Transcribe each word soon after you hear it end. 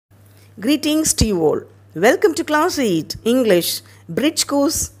Greetings to you all. Welcome to Class 8 English Bridge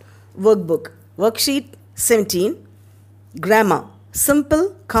Course Workbook, Worksheet 17, Grammar,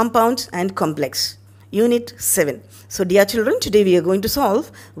 Simple, Compound and Complex, Unit 7. So dear children, today we are going to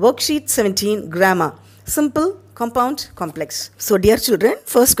solve Worksheet 17, Grammar, Simple, Compound, Complex. So dear children,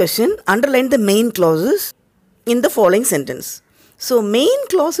 first question, underline the main clauses in the following sentence. So main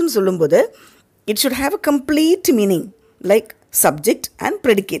clause in சொல்லும்போது it should have a complete meaning like subject and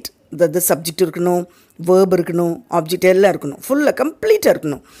predicate. The subject இருக்கணும், verb இருக்கணும், object எல்லாம் இருக்கணும், full complete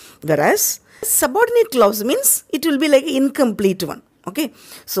இருக்கணும். Whereas subordinate clause means it will be like incomplete one. Okay,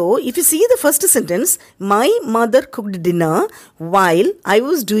 so if you see the first sentence, my mother cooked dinner while I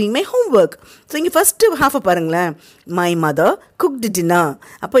was doing my homework. So இங்க first half பாருங்களேன், my mother cooked dinner.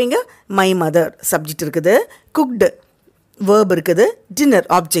 அப்போ இங்க my mother subject இருக்குது, cooked verb இருக்குது, dinner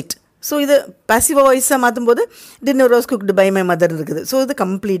object. So இது passive voice மாத்தும்போது dinner was cooked by my mother இருக்குது. So இது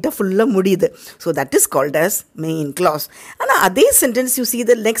கம்ப்ளீட்டாக ஃபுல்லாக முடியுது. So that is called as main clause. ஆனால் அதே sentence you see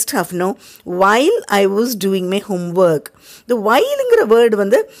the next half no, while I was doing my homework. The whileங்கிற word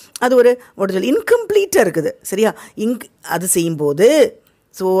வந்து அது ஒரு இன்கம்ப்ளீட்டாக இருக்குது, சரியா? அது செய்யும்போது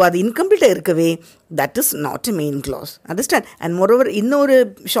ஸோ அது இன்கம்ப்ளீட்டாக இருக்கவே that is not a main clause. Understand? And moreover இன்னொரு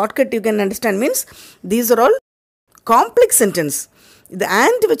shortcut you can understand means these are all complex sentence. The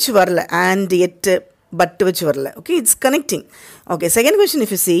and which varla, and yet but which varla. Okay, it's connecting. Okay, second question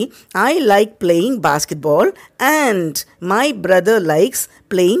if you see, I like playing basketball and my brother likes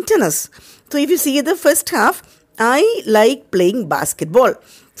playing tennis. So if you see the first half, I like playing basketball.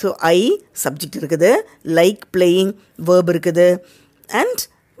 So I subject இருக்குது, like playing verb இருக்குது, and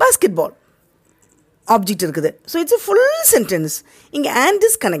basketball object இருக்குது. So it's a full sentence. Inga and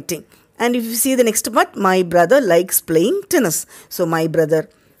is connecting. And if you see the next part, my brother likes playing tennis. So my brother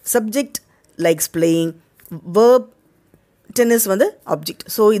subject likes playing verb tennis வந்து object.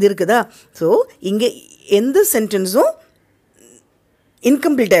 So இது இருக்குதா? So இங்கே எந்த சென்டென்ஸும்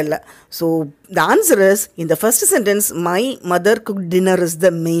incomplete இல்ல. So the answer is in the first sentence, my mother cooked dinner is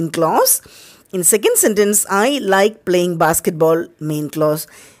the main clause. In second sentence, I like playing basketball, main clause.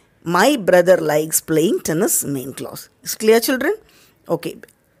 My brother likes playing tennis, main clause. Is clear children? Okay.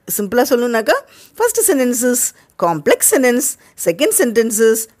 Simple சொல்லணும்னாக்கா first sentence is complex sentence, second sentence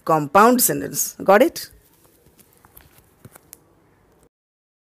is compound sentence. Got it?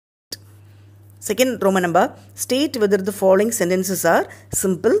 Second Roman number, state whether the following sentences are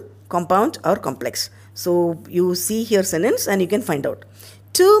simple, compound or complex. So you see here sentence and you can find out.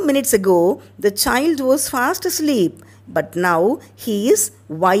 2 minutes ago the child was fast asleep but now he is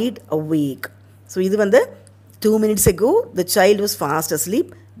wide awake. So இது வந்து 2 minutes ago the child was fast asleep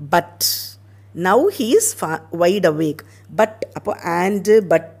but now he is wide awake. But அப்போ and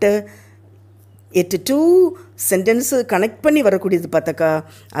but எட்டு two sentence connect பண்ணி வரக்கூடியது பார்த்தாக்கா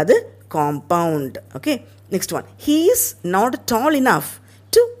அது compound. Okay, next one, he is not tall enough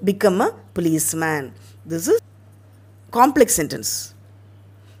to become a policeman. This is complex sentence.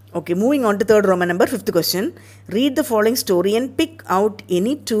 Okay, moving on to third Roman number, fifth question. Read the following story and pick out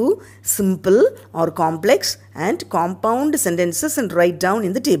any two simple or complex and compound sentences and write down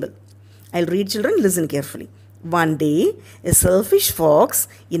in the table. I'll read, children, listen carefully. One day, a selfish fox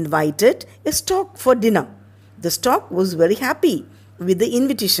invited a stork for dinner. The stork was very happy with the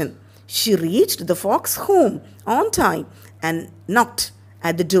invitation. She reached the fox's home on time and knocked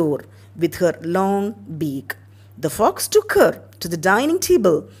at the door with her long beak. The fox took her to the dining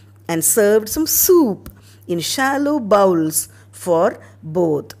table and served some soup in shallow bowls for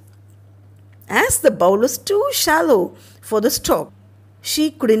both. As the bowl was too shallow for the stork, she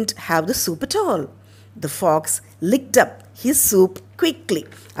couldn't have the soup at all. The fox licked up his soup quickly.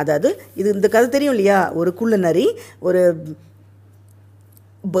 அதாவது இது இந்த கதை தெரியும் இல்லையா? ஒரு குள்ளநரி ஒரு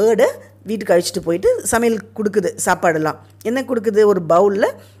பேர்டை வீட்டுக்கு அழைச்சிட்டு போயிட்டு சமையல் கொடுக்குது, சாப்பாடெல்லாம் என்ன கொடுக்குது, ஒரு பவுலில்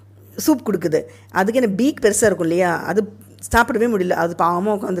சூப் கொடுக்குது. அதுக்கு என்ன பீக் பெருசாக இருக்கும் இல்லையா, அது சாப்பிடவே முடியல, அது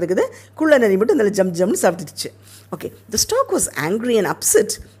பாவமாக உட்காந்துருக்குது. குள்ளநரி மட்டும் அதில் ஜம்னு சாப்பிட்டுச்சு. Okay, the stork was angry and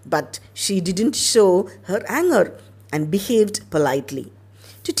upset but she didn't show her anger and behaved politely.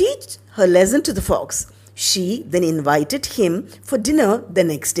 To teach her lesson to the fox, she then invited him for dinner the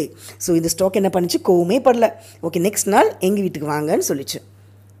next day. So இந்த stock என்ன பண்ணிச்சு, கோவமே படல. Okay, next நாள் எங்கள் வீட்டுக்கு வாங்கன்னு சொல்லிச்சு.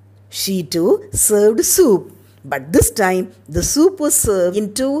 She too served soup. But this time, the soup was served in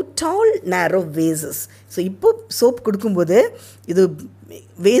two tall, narrow vases. So, இப்போ சோப் கொடுக்கும்போது இது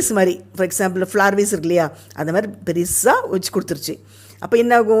வேஸ் மாதிரி, ஃபார் எக்ஸாம்பிள் ஃப்ளார் வேஸ் இருக்கு இல்லையா, அந்த மாதிரி பெருசாக வச்சு கொடுத்துருச்சு. அப்போ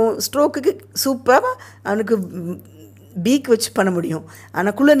என்ன ஆகும், ஸ்ட்ரோக்குக்கு சூப்பாக அவனுக்கு பீக் வச்சு பண்ண முடியும்,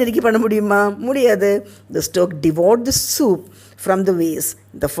 ஆனால் குள்ள நெருக்கி பண்ண முடியுமா? முடியாது. The stork devoured the soup from the vase.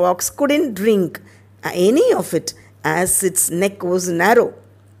 The fox couldn't drink any of it as its neck was narrow.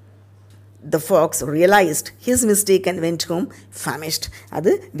 The fox realized his mistake and went home famished.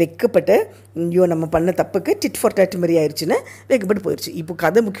 அது வெக்கப்பட்ட ஐயோ நம்ம பண்ண தப்புக்கு டிட் ஃபார் டேட் மாதிரி ஆயிடுச்சுன்னு வெக்கப்பட்டு போயிடுச்சு. இப்போ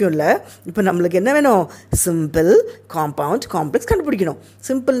கதை முக்கியம் இல்லை. இப்போ நம்மளுக்கு என்ன வேணும்? சிம்பிள், காம்பவுண்ட், காம்ப்ளெக்ஸ் கண்டுபிடிக்கணும்.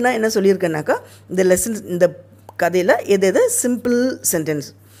 சிம்பிள்னால் என்ன சொல்லியிருக்கேன்னாக்கா இந்த லெசன் இந்த கதையில் எது simple sentence.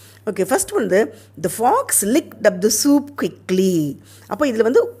 Okay, first the fox licked up the soup quickly. அப்போ இதில்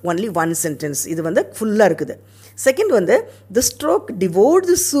ஒன்லி ஒன் சென்டென்ஸ். இது ஃபுல்லாக இருக்குது. Second the stork devoured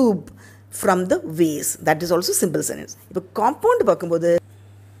the soup from the vase. That is also simple sentence. இப்போ காம்பவுண்ட் பார்க்கும்போது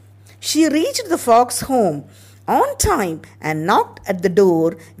she reached the fox home on time and knocked at the door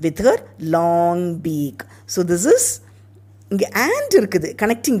with her long beak. So this is இங்கே and இருக்குது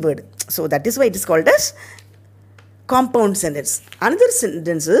connecting word. So that is why it is called as compound sentence. Another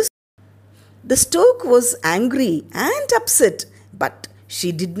sentence is the stork was angry and upset, but she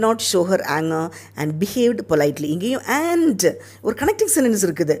did not show her anger and behaved politely. இங்கேயும் and ஒரு connecting sentence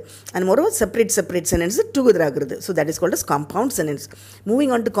இருக்குது. And moreover separate sentence together ஆகுறது. So that is called as compound sentence.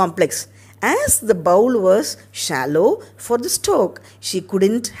 Moving on to complex. As the bowl was shallow for the stork, she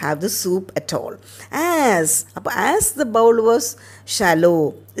couldn't have the soup at all. As the bowl was shallow,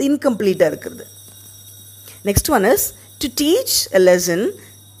 incomplete இருக்குது. Next one is to teach a lesson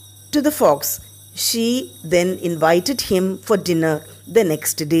to the fox. She then invited him for dinner the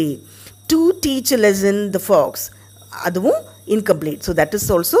next day. To teach a lesson the fox. Aduvum incomplete. So that is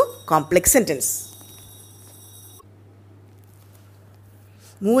also complex sentence.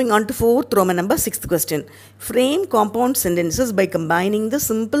 Moving on to fourth Roman number, sixth question. Frame compound sentences by combining the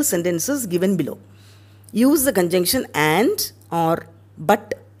simple sentences given below. Use the conjunction and or but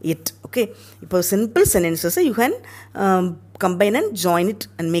it. Okay. இப்போ simple sentences you can combine and join it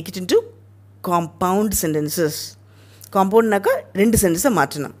and make it into compound sentences. Compound நாக்கா ரெண்டு சென்டென்ஸை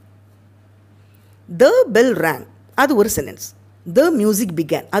மாற்றணும். The bell rang, அது ஒரு sentence. The music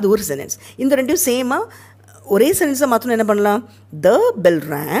began, அது ஒரு sentence. இந்த ரெண்டையும் சேமாக ஒரே சென்டென்ஸை மாற்றணும். என்ன பண்ணலாம்? The bell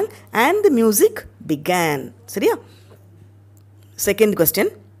rang and the music began. சரியா? Second question.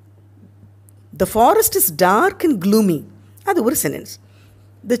 The forest is dark and gloomy, அது ஒரு sentence.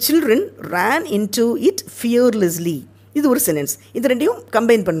 The children ran into it fearlessly, இது ஒரு சென்டென்ஸ். இது ரெண்டையும்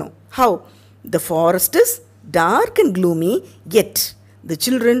கம்பைன் பண்ணோம். How? The forest is dark and gloomy, yet the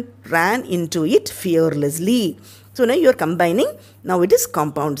children ran into it fearlessly. So now you are combining. Now it is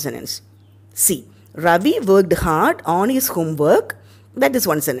compound sentence. See, Ravi worked hard on his homework. That is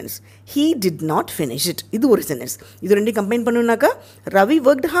one sentence. He did not finish it. இது ஒரு sentence. இது ரெண்டையும் combine பண்ணணும்னாக்கா Ravi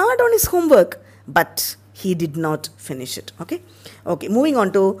worked hard on his homework, but he did not finish it. Okay, moving on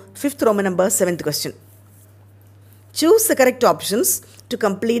to fifth Roman number, seventh question. Choose the correct options to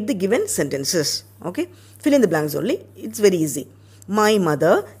complete the given sentences. Okay, fill in the blanks only. It's very easy. My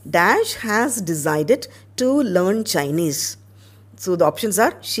mother dash has decided to learn Chinese. So the options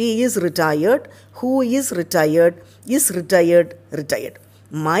are she is retired, who is retired, retired.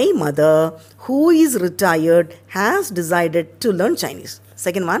 My mother who is retired has decided to learn Chinese.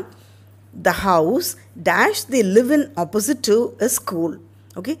 Second one, the house dash they live in opposite to a school.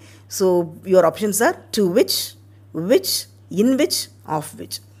 Okay, so your options are to which, in which, of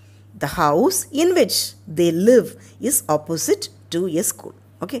which. The house in which they live is opposite to a school.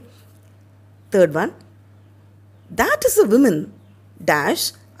 Okay. Third one, that is a woman dash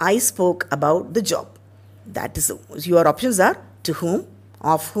I spoke about the job. That is your options are to whom,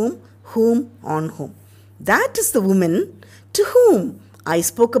 of whom, on whom. That is the woman to whom I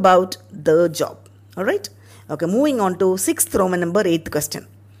spoke about the job. Alright. Okay, moving on to sixth Roman number, eighth question.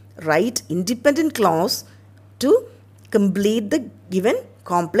 Write independent clause to complete the given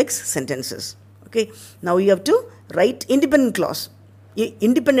complex sentences. Okay, now you have to write independent clause.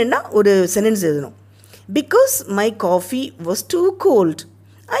 Independent na oru sentence edunum. Because my coffee was too cold,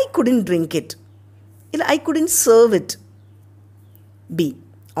 I couldn't drink it. Illa I couldn't serve it. B,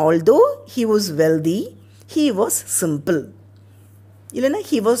 although he was wealthy, he was simple. Illa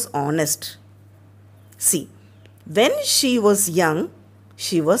he was honest. C, when she was young,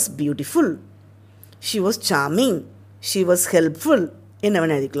 she was beautiful. She was charming. She was helpful.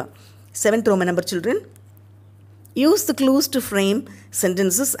 Seventh Roman number, children. Use the clues to frame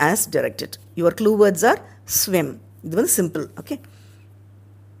sentences as directed. Your clue words are swim. This one is simple. Okay.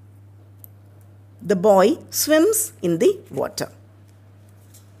 The boy swims in the water.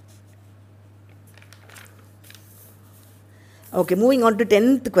 Okay, moving on to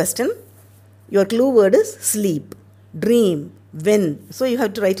 10th question. Your clue word is sleep, dream, when. So you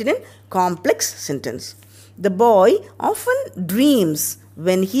have to write it in complex sentence. The boy often dreams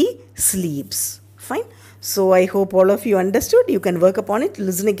when he sleeps. Fine. So I hope all of you understood. You can work upon it.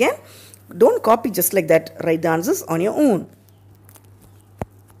 Listen again. Don't copy just like that. Write the answers on your own.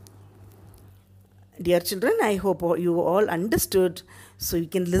 Dear children, I hope you all understood. So you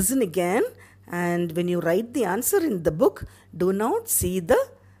can listen again, and when you write the answer in the book, do not see the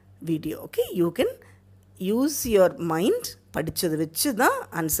video. Okay, you can use your mind. படிச்சது வச்சு தான்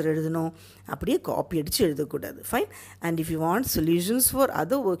answer எழுதணும், அப்படியே copy அடித்து எழுதக்கூடாது. Fine. And if you want solutions for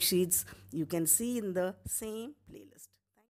other work sheets, you can see in the same playlist.